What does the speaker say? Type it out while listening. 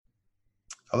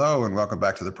Hello and welcome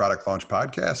back to the Product Launch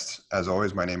Podcast. As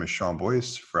always, my name is Sean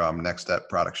Boyce from Next Step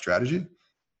Product Strategy.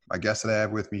 My guest that I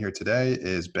have with me here today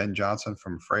is Ben Johnson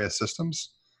from Freya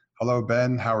Systems. Hello,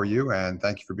 Ben. How are you? And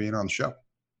thank you for being on the show.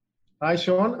 Hi,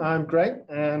 Sean. I'm great.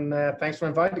 And thanks for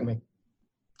inviting me.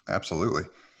 Absolutely.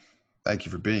 Thank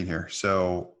you for being here.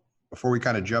 So before we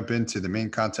kind of jump into the main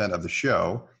content of the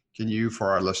show, can you, for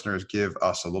our listeners, give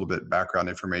us a little bit background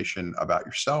information about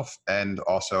yourself and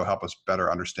also help us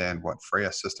better understand what Freya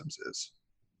Systems is?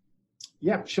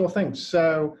 Yeah, sure thing.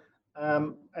 So,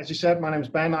 as you said, my name's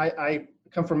Ben. I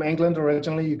come from England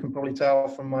originally. You can probably tell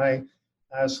from my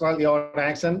slightly odd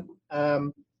accent.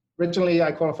 Originally,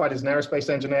 I qualified as an aerospace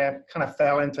engineer, kind of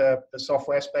fell into the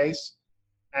software space,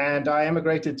 and I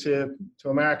emigrated to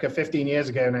America 15 years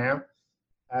ago now.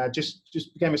 Just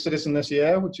became a citizen this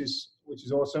year, which is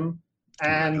awesome.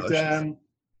 And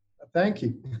thank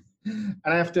you. And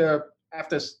after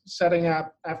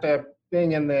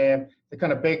being in the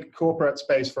kind of big corporate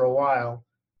space for a while,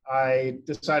 I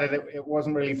decided it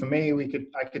wasn't really for me.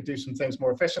 I could do some things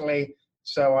more efficiently.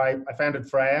 So I founded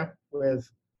Freya with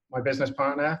my business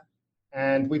partner,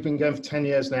 and we've been going for 10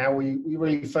 years now. We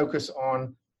really focus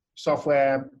on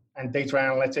software and data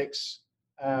analytics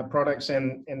products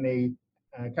in the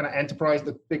kind of enterprise,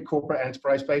 the big corporate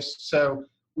enterprise space. So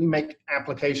we make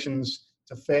applications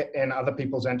to fit in other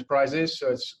people's enterprises.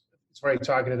 So it's very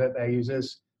targeted at their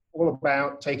users. All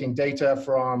about taking data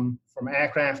from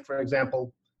aircraft, for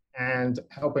example, and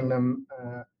helping them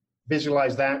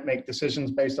visualize that, make decisions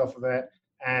based off of it,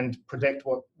 and predict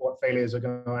what failures are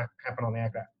going to happen on the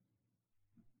aircraft.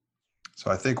 So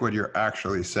I think what you're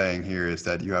actually saying here is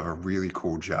that you have a really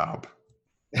cool job.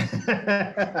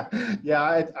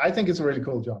 Yeah, I think it's a really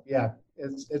cool job. Yeah,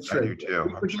 it's true. I do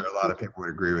too. I'm sure a lot of people would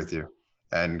agree with you.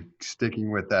 And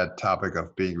sticking with that topic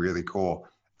of being really cool,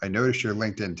 I noticed your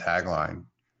LinkedIn tagline,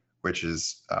 which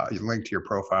is you link to your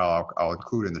profile. I'll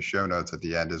include in the show notes at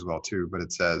the end as well too. But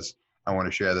it says, I want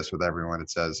to share this with everyone. It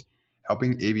says,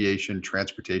 helping aviation,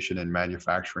 transportation, and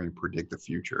manufacturing predict the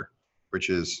future, which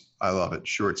is, I love it.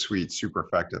 Short, sweet, super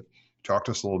effective. Talk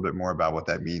to us a little bit more about what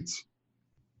that means.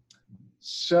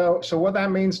 So what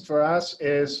that means for us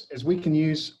is we can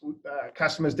use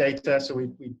customers' data. So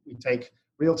we take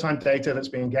real-time data that's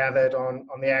being gathered on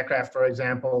the aircraft, for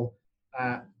example.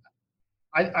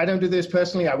 I don't do this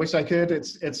personally. I wish I could.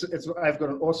 I've got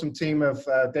an awesome team of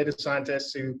data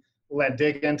scientists who will then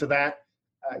dig into that.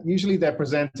 Usually they're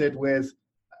presented with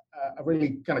a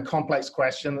really kind of complex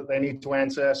question that they need to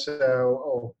answer.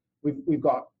 So we've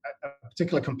got a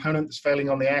particular component that's failing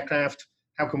on the aircraft.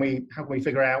 How can we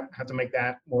figure out how to make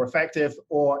that more effective?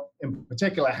 Or in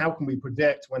particular, how can we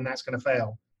predict when that's going to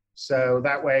fail? So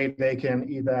that way they can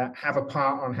either have a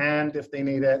part on hand if they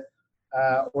need it,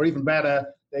 or even better,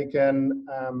 they can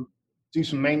do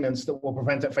some maintenance that will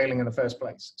prevent it failing in the first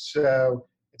place. So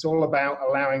it's all about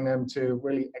allowing them to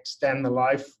really extend the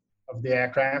life of the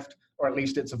aircraft, or at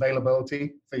least its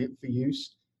availability for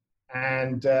use.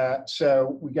 And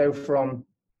so we go from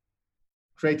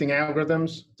creating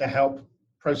algorithms to help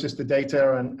process the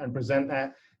data and present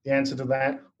the answer to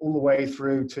that, all the way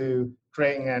through to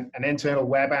creating an internal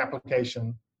web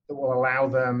application that will allow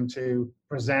them to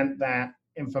present that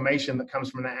information that comes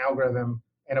from an algorithm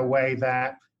in a way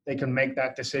that they can make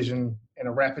that decision in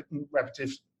a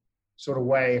repetitive sort of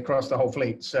way across the whole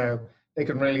fleet. So they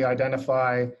can really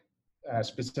identify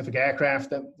specific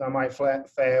aircraft that might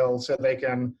fail, so they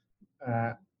can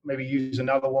maybe use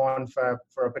another one for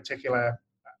a particular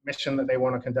mission that they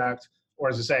want to conduct, or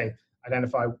as I say,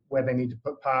 identify where they need to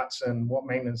put parts and what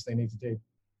maintenance they need to do.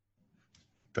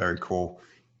 Very cool.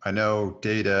 I know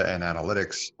data and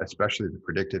analytics, especially the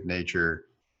predictive nature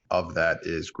of that,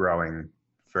 is growing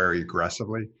very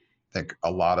aggressively. I think a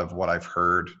lot of what I've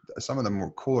heard, some of the more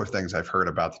cooler things I've heard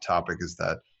about the topic is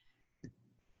that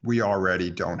we already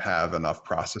don't have enough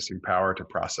processing power to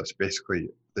process basically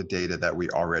the data that we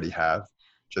already have.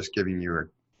 Just giving you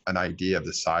an idea of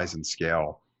the size and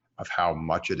scale of how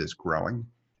much it is growing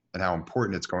and how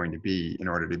important it's going to be in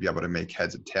order to be able to make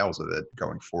heads and tails of it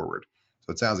going forward.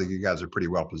 So it sounds like you guys are pretty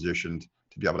well positioned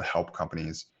to be able to help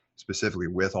companies specifically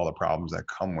with all the problems that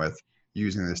come with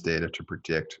using this data to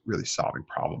predict really solving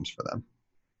problems for them.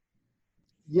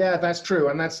 Yeah, that's true.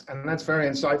 And that's very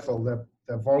insightful.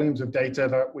 The volumes of data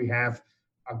that we have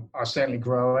are certainly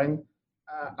growing.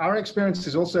 Our experience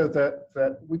is also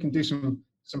that we can do some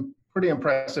pretty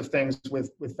impressive things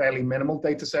with fairly minimal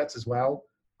data sets as well.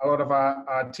 A lot of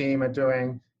our team are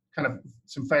doing kind of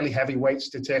some fairly heavyweight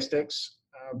statistics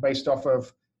based off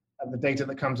of the data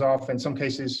that comes off. In some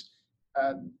cases,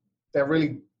 they're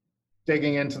really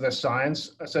digging into the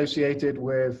science associated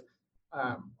with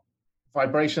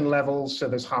vibration levels, so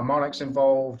there's harmonics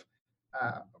involved,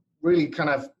 really kind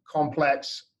of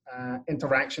complex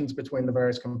interactions between the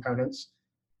various components.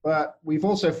 But we've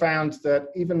also found that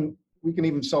we can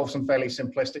even solve some fairly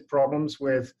simplistic problems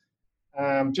with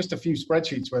just a few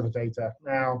spreadsheets worth of data.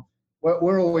 Now,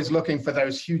 we're always looking for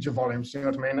those huger volumes, you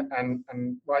know what I mean?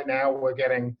 And right now we're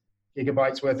getting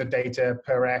gigabytes worth of data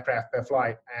per aircraft per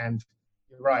flight. And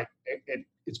you're right,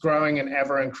 it's growing in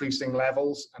ever increasing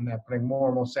levels, and they're putting more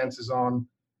and more sensors on.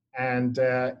 And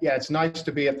yeah, it's nice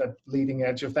to be at the leading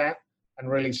edge of that and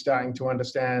really starting to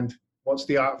understand what's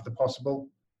the art of the possible,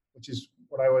 which is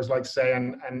what I always like to say,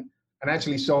 and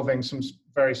actually solving some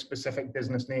very specific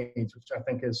business needs, which I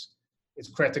think is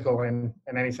critical in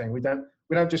anything. We don't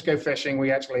just go fishing.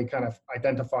 We actually kind of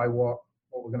identify what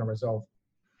we're going to resolve.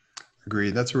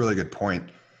 Agreed. That's a really good point.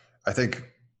 I think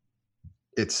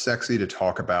it's sexy to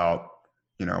talk about,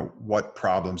 what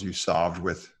problems you solved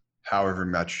with however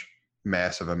much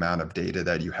massive amount of data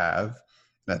that you have.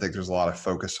 And I think there's a lot of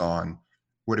focus on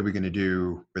what are we going to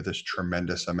do with this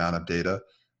tremendous amount of data.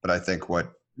 But I think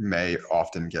what may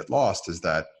often get lost is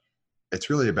that it's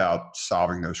really about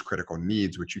solving those critical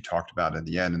needs, which you talked about in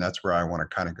the end. And that's where I want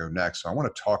to kind of go next. So I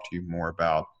want to talk to you more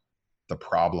about the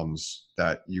problems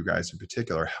that you guys in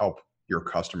particular help your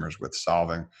customers with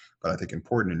solving. But I think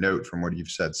important to note from what you've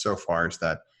said so far is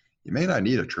that you may not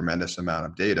need a tremendous amount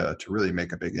of data to really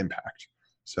make a big impact.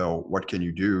 So what can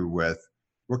you do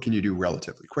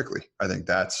relatively quickly? I think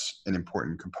that's an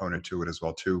important component to it as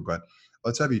well too. But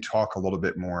let's have you talk a little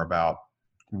bit more about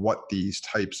what these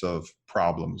types of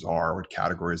problems are, what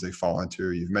categories they fall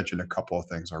into. You've mentioned a couple of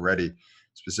things already,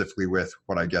 specifically with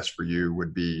what I guess for you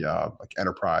would be like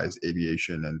enterprise,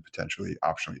 aviation, and potentially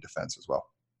optionally defense as well.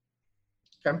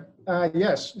 Okay.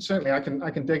 Yes, certainly. I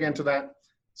can dig into that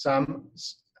some.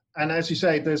 And as you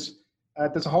say, there's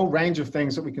a whole range of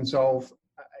things that we can solve.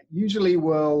 Usually,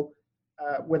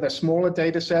 with a smaller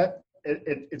data set,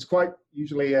 it's quite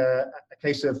usually a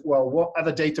case of, well, what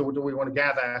other data do we want to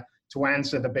gather to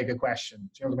answer the bigger question?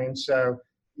 Do you know what I mean? So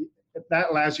that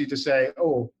allows you to say,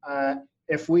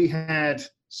 if we had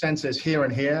sensors here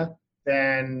and here,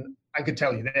 then I could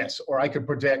tell you this, or I could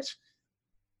predict,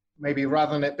 maybe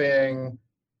rather than it being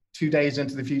 2 days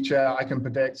into the future, I can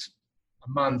predict a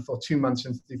month or 2 months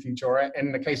into the future. Or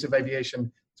in the case of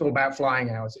aviation, it's all about flying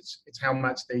hours. It's how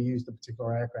much they use the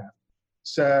particular aircraft.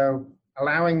 So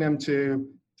allowing them to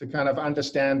kind of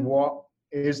understand what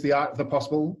is the art of the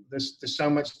possible. There's so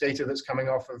much data that's coming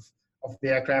off of the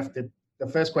aircraft. The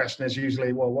first question is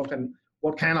usually, well,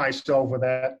 what can I solve with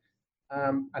that?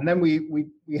 And then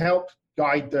we help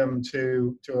guide them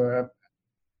to a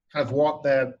kind of what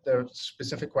their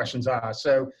specific questions are.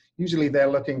 So usually they're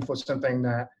looking for something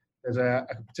that there's a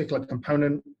particular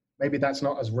component. Maybe that's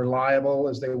not as reliable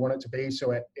as they want it to be,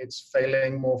 so it's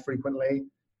failing more frequently,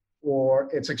 or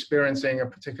it's experiencing a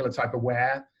particular type of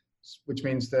wear, which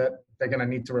means that they're going to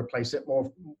need to replace it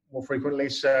more frequently.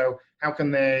 So how can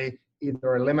they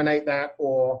either eliminate that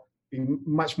or be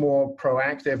much more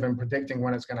proactive in predicting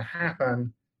when it's going to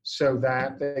happen, so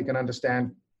that they can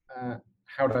understand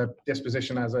how to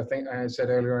disposition, as I think I said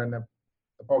earlier in the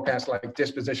podcast, like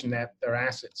disposition their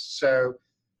assets. So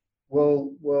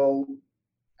we'll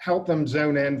help them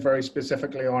zone in very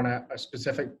specifically on a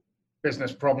specific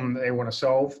business problem that they want to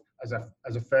solve as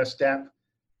a first step.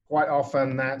 Quite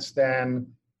often that's then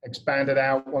expanded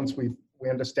out once we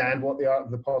understand what the art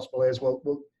of the possible is.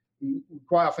 We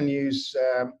quite often use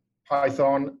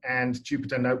Python and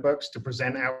Jupyter notebooks to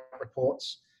present out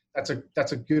reports.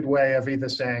 That's a good way of either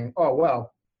saying, oh,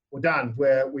 well, we're done.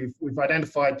 We've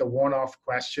identified the one-off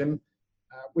question,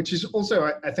 which is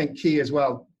also, I think, key as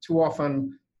well. Too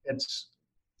often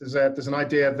there's an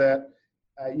idea that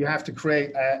you have to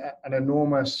create an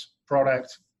enormous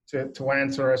product to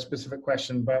answer a specific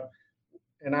question. But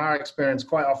in our experience,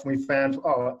 quite often we found,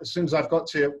 as soon as I've got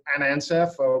to an answer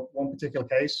for one particular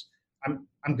case,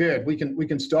 I'm good. We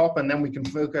can stop, and then we can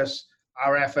focus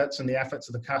our efforts and the efforts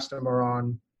of the customer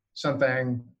on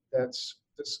something that's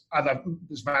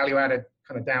value added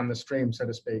kind of down the stream, so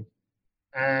to speak.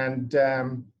 And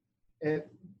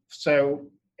so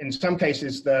in some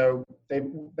cases, though, they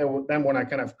will then want to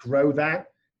kind of grow that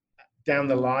down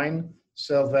the line.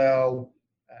 So they'll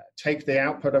take the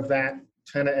output of that,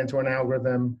 turn it into an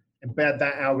algorithm, embed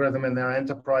that algorithm in their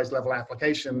enterprise level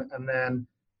application, and then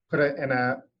put it in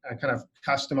a kind of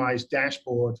customized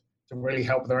dashboard to really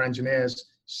help their engineers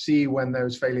see when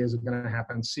those failures are going to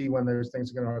happen, see when those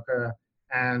things are going to occur,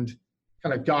 and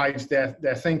kind of guide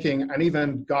their thinking, and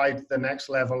even guide the next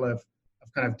level of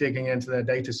kind of digging into their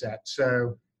data set.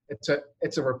 So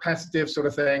it's a repetitive sort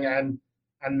of thing, and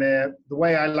the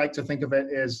way I like to think of it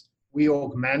is we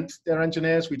augment their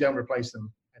engineers, we don't replace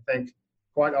them. I think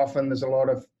quite often there's a lot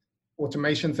of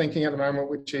automation thinking at the moment,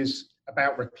 which is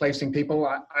about replacing people.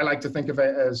 I like to think of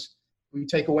it as we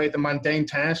take away the mundane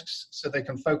tasks so they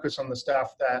can focus on the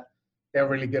stuff that they're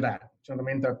really good at. Do you know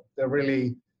what I mean? They're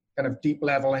really kind of deep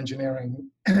level engineering,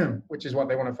 which is what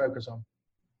they want to focus on.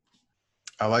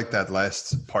 I like that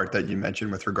last part that you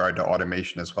mentioned with regard to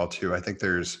automation as well too. I think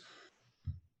there's,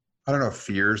 I don't know if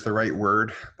fear is the right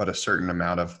word, but a certain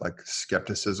amount of like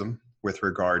skepticism with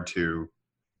regard to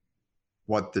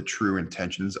what the true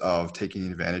intentions of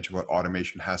taking advantage of what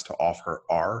automation has to offer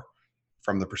are,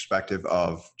 from the perspective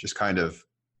of just kind of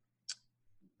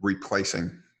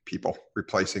replacing people,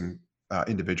 replacing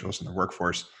individuals in the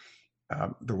workforce.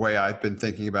 The way I've been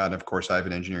thinking about, and of course I have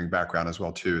an engineering background as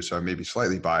well too, so I may be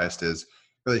slightly biased, is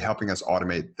really helping us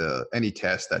automate any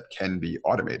task that can be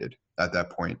automated at that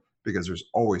point, because there's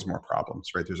always more problems,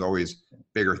 right? There's always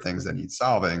bigger things that need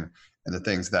solving, and the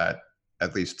things that,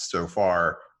 at least so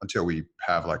far, until we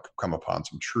have like come upon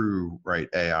some true, right,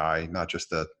 AI, not just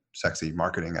the sexy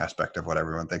marketing aspect of what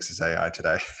everyone thinks is AI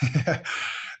today,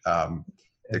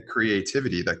 the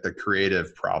creativity, like the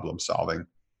creative problem solving,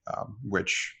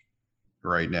 which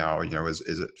right now, is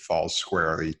it falls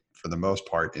squarely for the most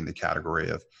part in the category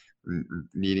of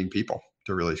needing people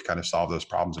to really kind of solve those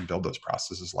problems and build those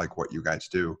processes like what you guys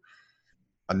do.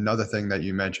 Another thing that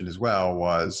you mentioned as well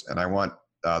was, and I want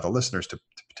the listeners to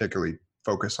particularly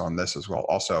focus on this as well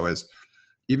also, is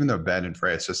even though Ben and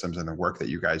Freya Systems and the work that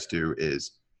you guys do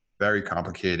is very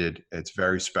complicated, it's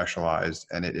very specialized,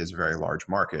 and it is a very large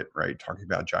market, right? Talking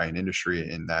about giant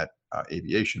industry in that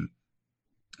aviation,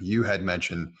 you had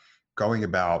mentioned going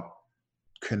about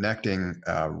connecting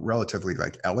relatively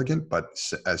like elegant, but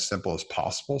as simple as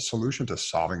possible solution to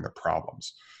solving the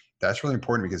problems. That's really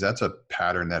important, because that's a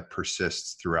pattern that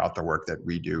persists throughout the work that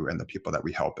we do and the people that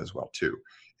we help as well too,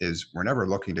 is we're never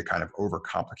looking to kind of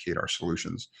overcomplicate our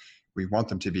solutions. We want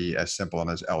them to be as simple and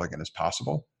as elegant as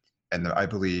possible. And I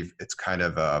believe it's kind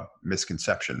of a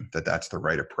misconception that that's the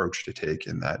right approach to take,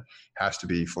 and that has to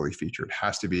be fully featured,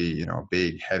 has to be, a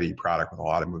big, heavy product with a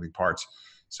lot of moving parts.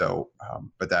 So,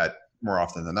 but that more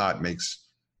often than not makes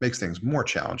things more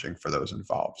challenging for those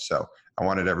involved. So I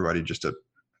wanted everybody just to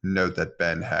note that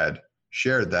Ben had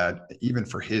shared that even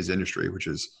for his industry, which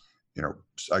is,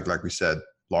 like we said,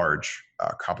 large,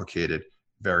 complicated,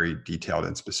 very detailed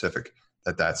and specific,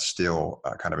 that's still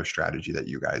kind of a strategy that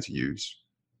you guys use.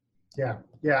 Yeah.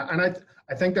 And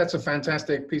I think that's a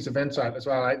fantastic piece of insight as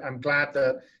well. I'm glad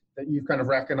that you've kind of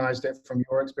recognized it from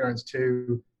your experience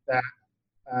too, that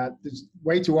there's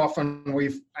way too often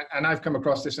and I've come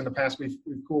across this in the past, we've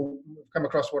come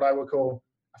across what I would call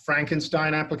a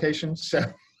Frankenstein application.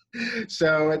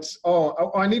 So it's,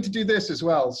 I need to do this as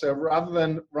well. So rather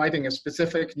than writing a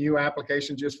specific new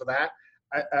application just for that,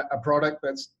 a product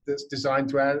that's designed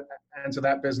to answer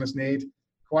that business need,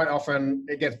 quite often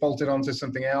it gets bolted onto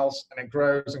something else and it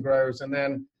grows and grows, and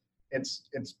then it's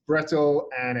brittle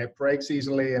and it breaks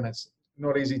easily and it's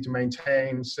not easy to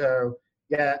maintain. So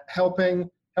yeah, helping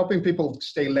people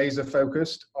stay laser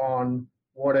focused on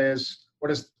what is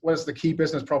the key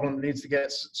business problem that needs to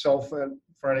get solved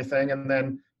for anything, and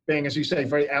then being, as you say,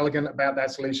 very elegant about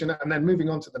that solution, and then moving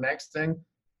on to the next thing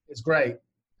is great.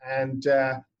 And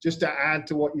just to add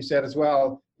to what you said as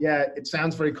well, yeah, it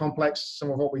sounds very complex,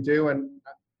 some of what we do, and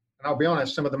I'll be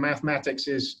honest, some of the mathematics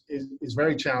is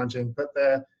very challenging, but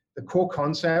the core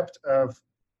concept of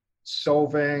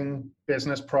solving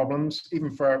business problems,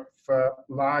 even for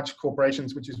large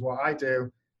corporations, which is what I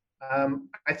do,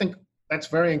 I think that's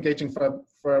very engaging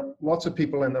for lots of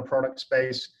people in the product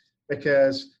space,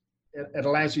 because it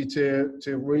allows you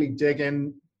to really dig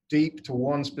in deep to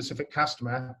one specific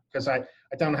customer, because I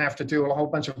don't have to do a whole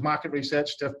bunch of market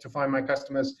research to find my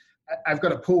customers. I've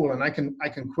got a pool and I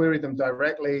can query them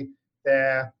directly.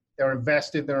 They're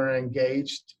invested, they're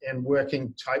engaged in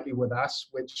working tightly with us,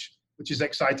 which is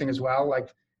exciting as well. Like,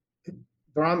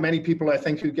 there aren't many people, I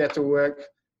think, who get to work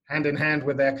hand in hand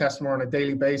with their customer on a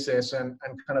daily basis and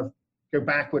kind of go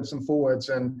backwards and forwards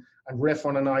and riff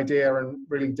on an idea and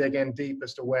really dig in deep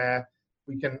as to where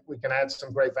we can add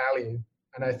some great value.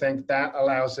 And I think that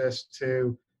allows us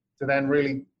to then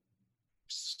really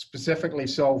specifically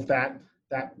solve that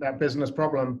business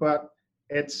problem. But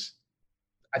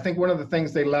I think one of the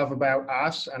things they love about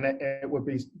us, and it would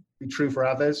be true for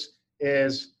others,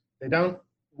 is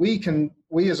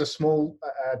we as a small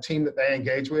team that they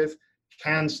engage with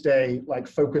can stay like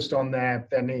focused on their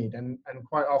need. And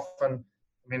quite often,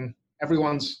 I mean,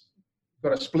 everyone's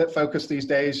got a split focus these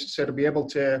days. So to be able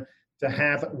to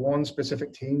have one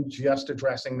specific team just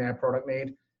addressing their product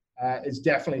need is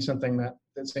definitely something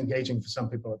that's engaging for some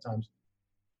people at times.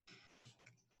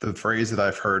 The phrase that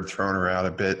I've heard thrown around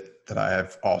a bit that I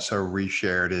have also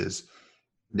reshared is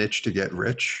niche to get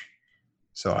rich.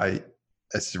 So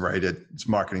that's right. It's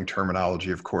marketing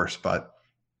terminology, of course, but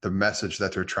the message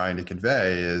that they're trying to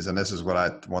convey is, and this is what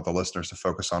I want the listeners to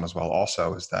focus on as well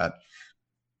also, is that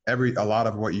a lot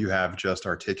of what you have just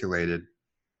articulated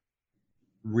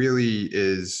really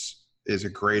is a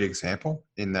great example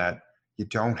in that you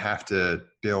don't have to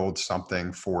build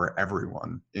something for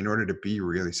everyone in order to be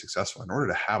really successful, in order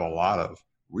to have a lot of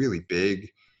really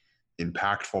big,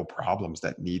 impactful problems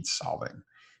that need solving.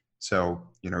 So,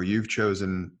 you've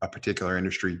chosen a particular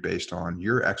industry based on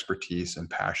your expertise and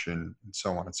passion and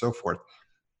so on and so forth.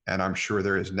 And I'm sure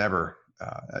there is never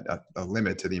a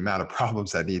limit to the amount of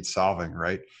problems that need solving,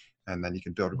 right? And then you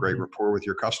can build a great rapport with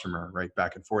your customer, right,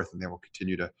 back and forth, and they will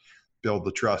continue to build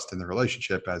the trust in the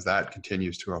relationship as that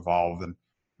continues to evolve and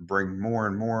bring more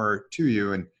and more to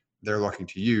you. And they're looking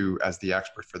to you as the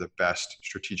expert for the best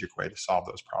strategic way to solve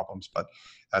those problems. But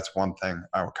that's one thing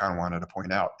I kind of wanted to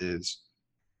point out is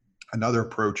another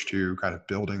approach to kind of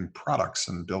building products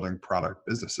and building product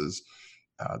businesses.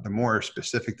 The more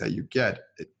specific that you get,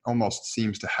 it almost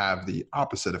seems to have the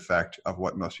opposite effect of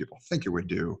what most people think it would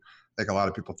do. Like a lot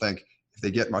of people think if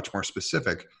they get much more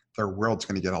specific, their world's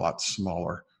going to get a lot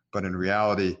smaller. But in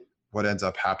reality, what ends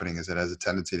up happening is it has a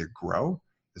tendency to grow,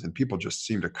 and people just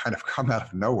seem to kind of come out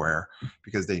of nowhere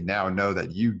because they now know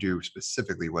that you do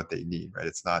specifically what they need,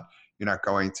 right? You're not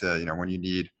going to,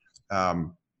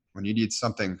 when you need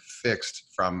something fixed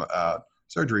from a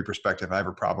surgery perspective. I have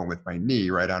a problem with my knee,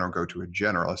 right? I don't go to a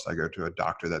generalist. I go to a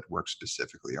doctor that works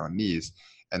specifically on knees.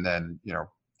 And then,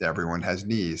 everyone has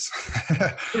knees.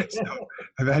 So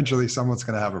eventually someone's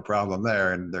going to have a problem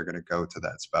there and they're going to go to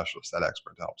that specialist, that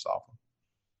expert to help solve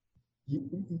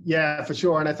them. Yeah, for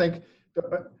sure. And I think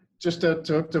just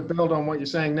to build on what you're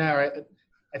saying now,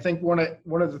 I think one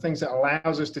of the things that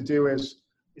allows us to do is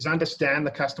understand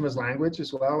the customer's language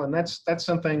as well. And that's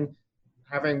something,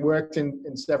 having worked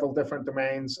in several different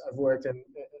domains. I've worked in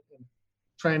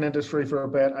train industry for a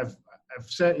bit. I've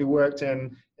certainly worked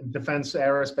in defense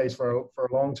aerospace for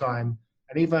a long time.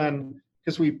 And even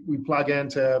because we plug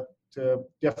into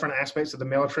different aspects of the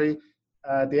military,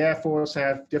 the Air Force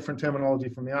have different terminology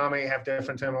from the Army, have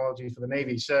different terminology for the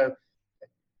Navy. So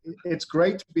it's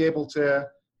great to be able to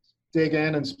dig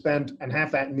in and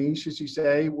have that niche, as you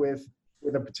say, with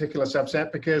a particular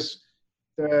subset, because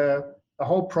the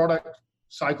whole product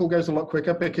cycle goes a lot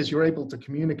quicker because you're able to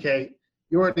communicate.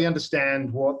 You already understand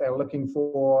what they're looking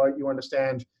for. You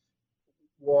understand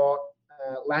what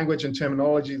language and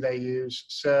terminology they use.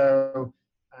 So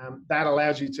that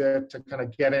allows you to kind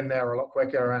of get in there a lot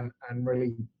quicker and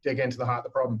really dig into the heart of the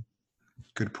problem.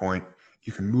 Good point.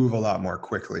 You can move a lot more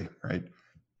quickly, right?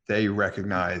 They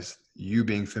recognize you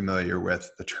being familiar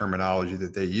with the terminology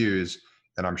that they use,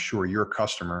 and I'm sure your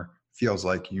customer feels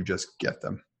like you just get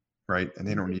them, right? And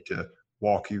they don't need to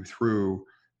walk you through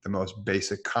the most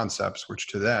basic concepts, which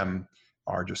to them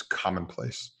are just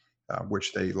commonplace,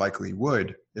 which they likely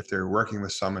would if they're working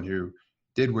with someone who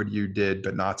did what you did,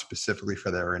 but not specifically for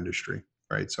their industry,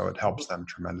 right? So it helps them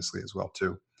tremendously as well,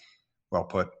 too. Well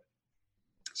put.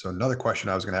 So another question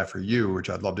I was going to have for you, which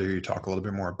I'd love to hear you talk a little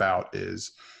bit more about,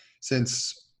 is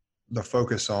since the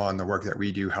focus on the work that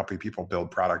we do, helping people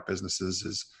build product businesses,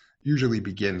 is usually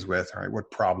begins with, all right, what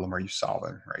problem are you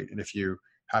solving, right? And if you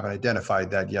haven't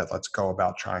identified that yet, let's go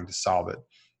about trying to solve it.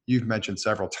 You've mentioned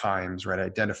several times, right,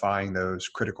 identifying those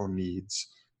critical needs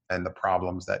and the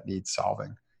problems that need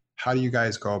solving. How do you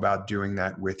guys go about doing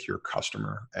that with your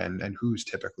customer, and who's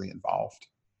typically involved?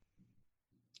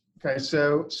 Okay,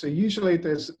 so usually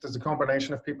there's a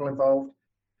combination of people involved.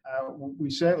 We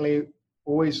certainly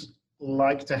always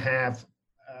like to have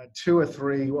 2 or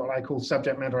 3 what I call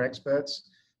subject matter experts.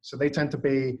 So they tend to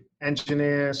be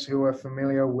engineers who are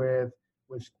familiar with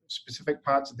specific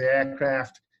parts of the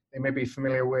aircraft. They may be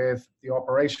familiar with the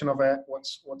operation of it,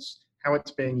 how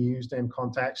it's being used in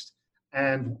context,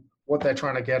 and what they're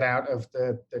trying to get out of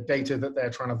the data that they're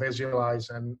trying to visualize,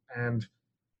 and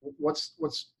what's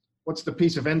the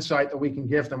piece of insight that we can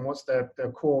give them, what's the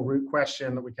core root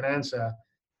question that we can answer.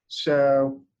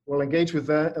 So we'll engage with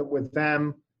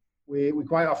them. We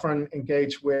quite often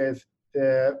engage with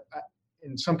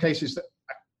in some cases,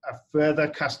 a further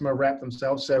customer rep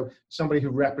themselves, so somebody who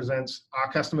represents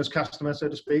our customer's customer, so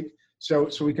to speak, so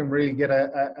we can really get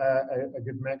a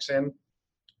good mix in.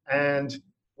 And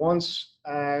once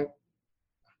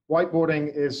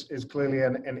whiteboarding is clearly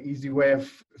an easy way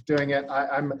of doing it.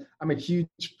 I'm a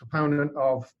huge proponent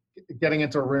of getting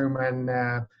into a room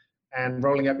and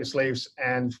rolling up your sleeves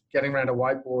and getting around a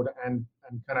whiteboard and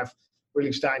kind of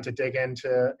really starting to dig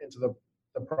into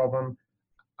the problem.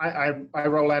 I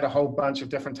roll out a whole bunch of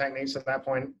different techniques at that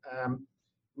point.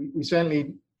 We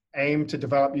certainly aim to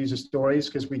develop user stories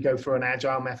because we go through an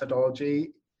agile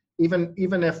methodology. Even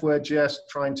if we're just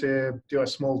trying to do a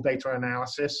small data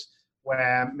analysis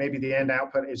where maybe the end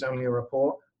output is only a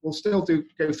report, we'll still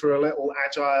go through a little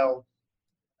agile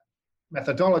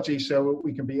methodology so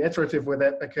we can be iterative with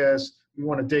it, because we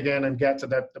want to dig in and get to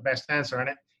the best answer. And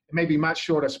it may be much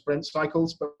shorter sprint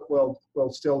cycles, but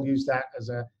we'll still use that as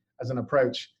an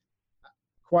approach.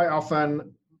 Quite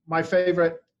often, my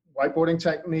favorite whiteboarding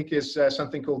technique is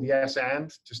something called yes and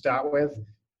to start with.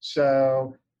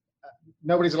 So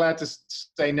nobody's allowed to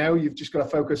say no. You've just got to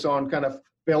focus on kind of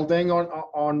building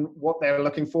on what they're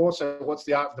looking for. So what's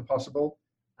the art of the possible?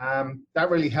 That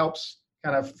really helps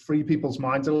kind of free people's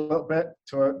minds a little bit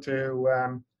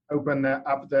to open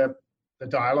up the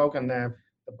dialogue and the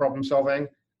problem solving.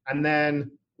 And then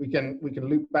we can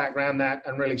loop back around that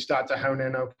and really start to hone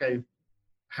in, okay,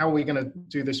 how are we going to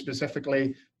do this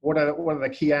specifically? What are the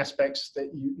key aspects that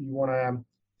you want to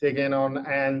dig in on?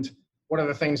 And what are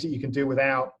the things that you can do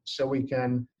without, so we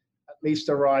can at least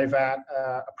arrive at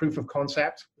a proof of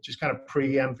concept, which is kind of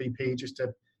pre-MVP, just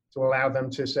to allow them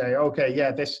to say, okay,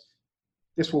 yeah, this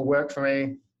will work for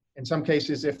me. In some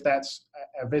cases, if that's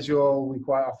a visual, we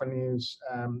quite often use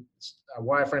a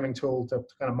wireframing tool to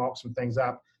kind of mock some things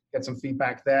up, get some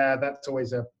feedback there. That's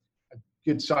always a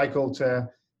good cycle to,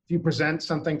 if you present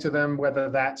something to them, whether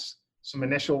that's some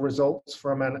initial results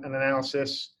from an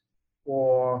analysis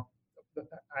or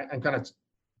and kind of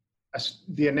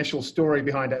the initial story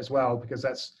behind it as well, because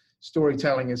that's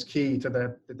storytelling is key to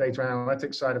the data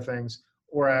analytics side of things,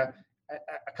 or a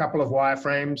couple of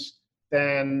wireframes,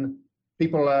 then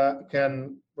people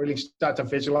can really start to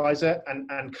visualize it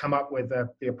and come up with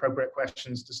the appropriate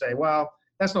questions to say, well,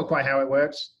 that's not quite how it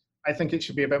works. I think it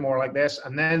should be a bit more like this.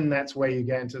 And then that's where you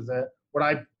get into what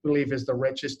I believe is the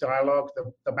richest dialogue,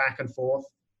 the back and forth,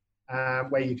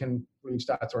 where you can really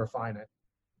start to refine it.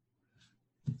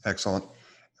 Excellent.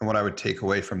 And what I would take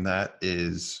away from that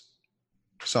is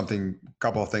a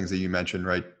couple of things that you mentioned,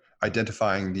 right?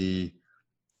 Identifying the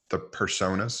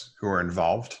personas who are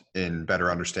involved in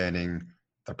better understanding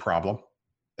the problem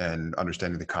and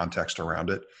understanding the context around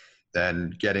it,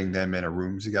 then getting them in a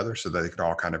room together so that they could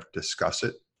all kind of discuss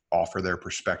it, offer their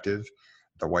perspective.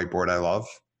 The whiteboard I love.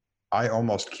 I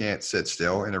almost can't sit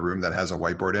still in a room that has a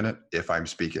whiteboard in it if I'm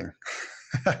speaking.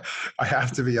 I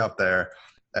have to be up there.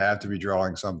 I have to be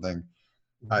drawing something.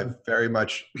 I've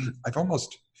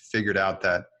almost figured out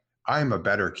that I'm a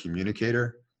better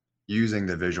communicator using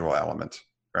the visual element,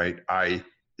 right?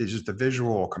 It's just the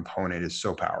visual component is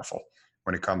so powerful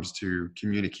when it comes to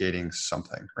communicating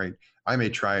something, right? I may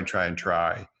try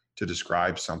to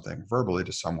describe something verbally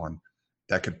to someone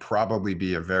that could probably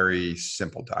be a very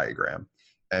simple diagram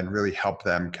and really help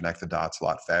them connect the dots a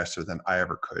lot faster than I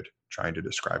ever could trying to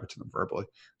describe it to them verbally.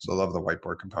 So I love the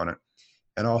whiteboard component.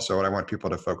 And also what I want people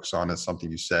to focus on is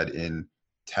something you said in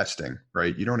testing,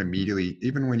 right? You don't immediately,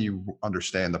 even when you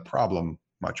understand the problem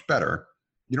much better,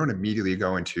 you don't immediately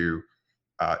go into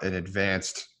an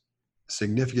advanced,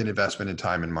 significant investment in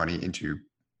time and money into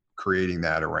creating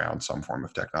that around some form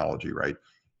of technology, right?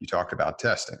 You talk about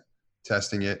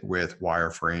testing it with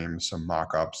wireframes, some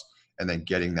mock-ups, and then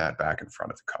getting that back in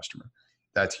front of the customer.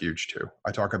 That's huge too.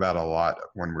 I talk about a lot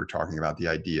when we're talking about the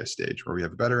idea stage, where we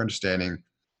have a better understanding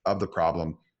of the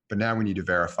problem, but now we need to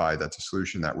verify that the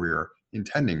solution that we're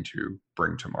intending to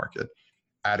bring to market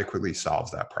adequately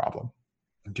solves that problem.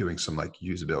 I'm doing some like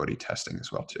usability testing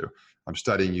as well too. I'm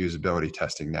studying usability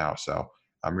testing now, so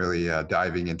I'm really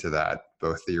diving into that,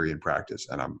 both theory and practice,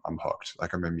 and I'm hooked.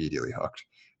 Like I'm immediately hooked.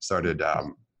 Started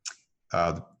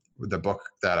the book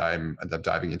that I'm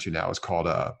diving into now is called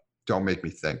Don't Make Me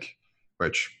Think,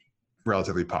 which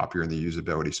relatively popular in the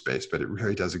usability space, but it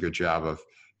really does a good job of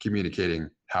communicating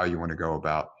how you want to go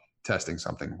about testing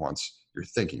something once you're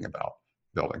thinking about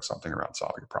building something around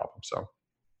solving a problem. So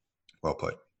well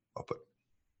put.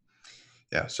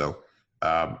 Yeah. So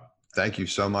thank you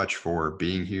so much for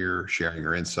being here, sharing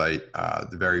your insight.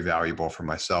 Very valuable for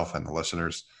myself and the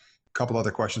listeners. A couple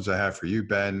other questions I have for you,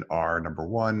 Ben, are number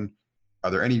one,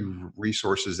 are there any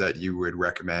resources that you would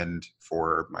recommend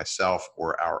for myself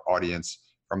or our audience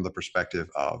from the perspective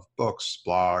of books,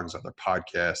 blogs, other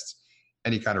podcasts,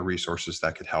 any kind of resources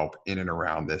that could help in and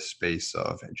around this space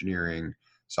of engineering,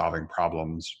 solving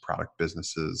problems, product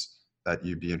businesses that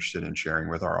you'd be interested in sharing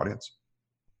with our audience?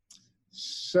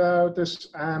 So there's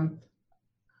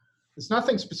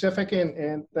nothing specific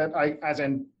in that as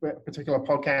in particular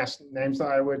podcast names that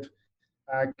I would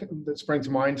that spring to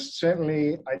mind.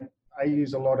 Certainly, I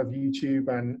use a lot of YouTube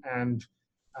and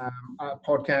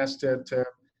podcasts to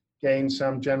gain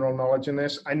some general knowledge in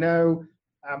this. I know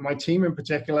my team in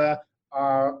particular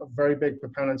are very big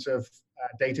proponents of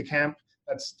data camp.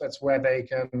 That's where they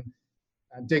can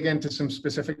dig into some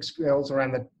specific skills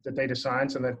around the data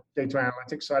science and the data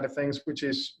analytics side of things, which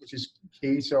is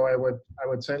key. So I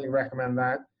would certainly recommend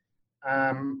that.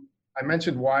 I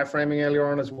mentioned wireframing earlier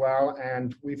on as well,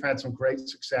 and we've had some great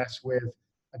success with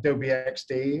Adobe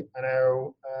XD. I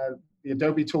know the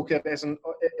Adobe toolkit isn't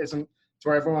to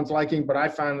everyone's liking, but I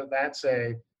found that that's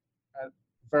a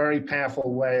very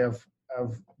powerful way of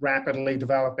rapidly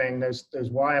developing those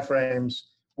wireframes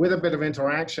with a bit of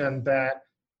interaction that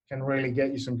can really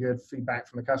get you some good feedback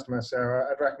from the customer. So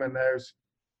I'd recommend those.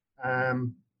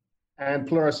 And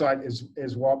Pluralsight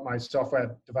is what my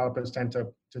software developers tend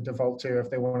to default to if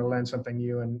they want to learn something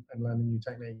new and learn a new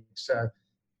technique. So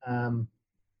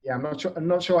yeah, I'm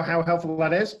not sure how helpful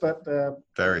that is, but those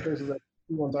are the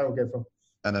ones I would go for.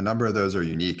 And a number of those are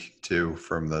unique too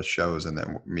from the shows, and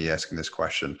then me asking this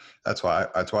question. That's why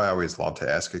I always love to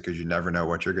ask it, because you never know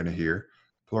what you're going to hear.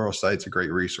 Pluralsight's a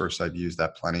great resource. I've used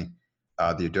that plenty.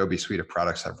 The Adobe suite of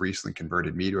products have recently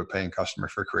converted me to a paying customer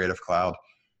for Creative Cloud.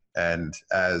 And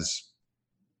as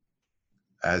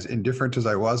indifferent as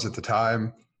I was at the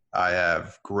time, I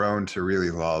have grown to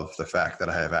really love the fact that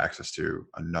I have access to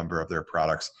a number of their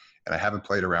products. And I haven't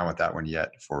played around with that one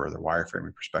yet for the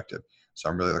wireframing perspective. So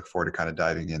I'm really looking forward to kind of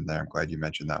diving in there. I'm glad you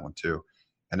mentioned that one too.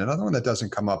 And another one that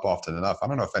doesn't come up often enough, I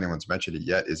don't know if anyone's mentioned it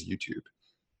yet, is YouTube.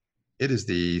 It is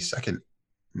the second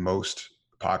most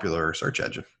popular search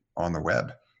engine on the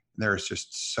web. There's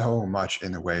just so much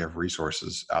in the way of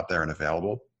resources out there and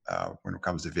available when it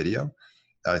comes to video.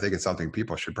 I think it's something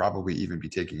people should probably even be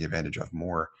taking advantage of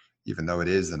more, even though it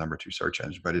is the number 2 search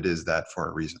engine, but it is that for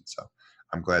a reason. So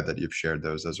I'm glad that you've shared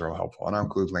those. Those are all helpful. And I'll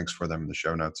include links for them in the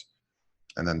show notes.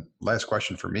 And then last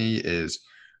question for me is,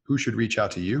 who should reach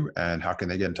out to you and how can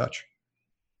they get in touch?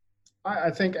 I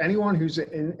think anyone who's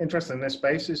interested in this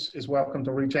space is welcome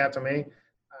to reach out to me.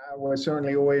 We're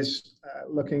certainly always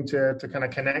looking to kind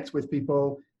of connect with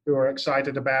people who are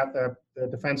excited about the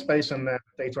defense space and the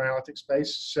data analytics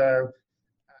space. So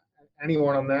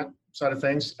anyone on that side of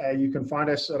things, you can find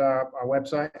us at our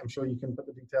website. I'm sure you can put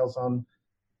the details on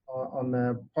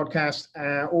the podcast,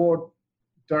 or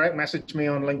direct message me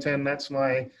on LinkedIn. That's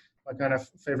my kind of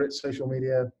favorite social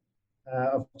media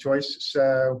of choice.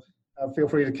 So feel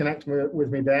free to connect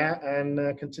with me there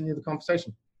and continue the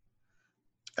conversation.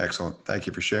 Excellent. Thank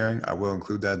you for sharing. I will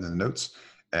include that in the notes.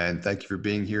 And thank you for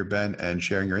being here, Ben, and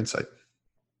sharing your insight.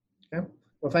 Yeah.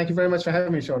 Well, thank you very much for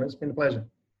having me, Sean. It's been a pleasure.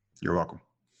 You're welcome.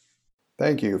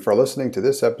 Thank you for listening to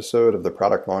this episode of the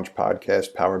Product Launch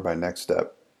Podcast powered by Next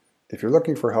Step. If you're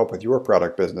looking for help with your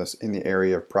product business in the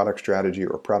area of product strategy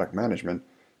or product management,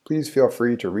 please feel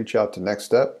free to reach out to Next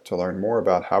Step to learn more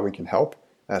about how we can help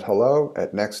at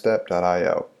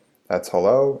hello@nextstep.io. That's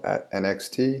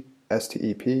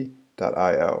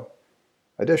hello@nxtstep.io.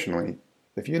 Additionally,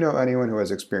 if you know anyone who has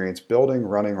experience building,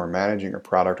 running, or managing a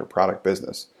product or product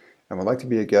business and would like to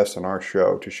be a guest on our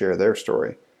show to share their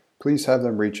story, please have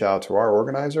them reach out to our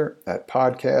organizer at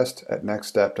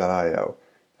podcast@nextstep.io.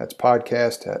 That's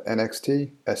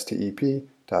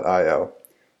podcast@nxtstep.io.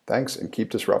 Thanks, and keep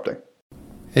disrupting.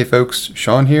 Hey folks,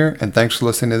 Sean here, and thanks for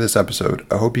listening to this episode.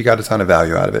 I hope you got a ton of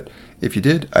value out of it. If you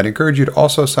did, I'd encourage you to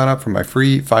also sign up for my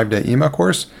free 5-day email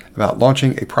course about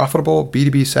launching a profitable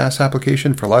B2B SaaS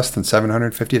application for less than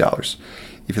 $750.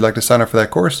 If you'd like to sign up for that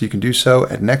course, you can do so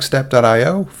at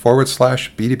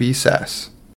nextstep.io/B2B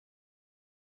SaaS.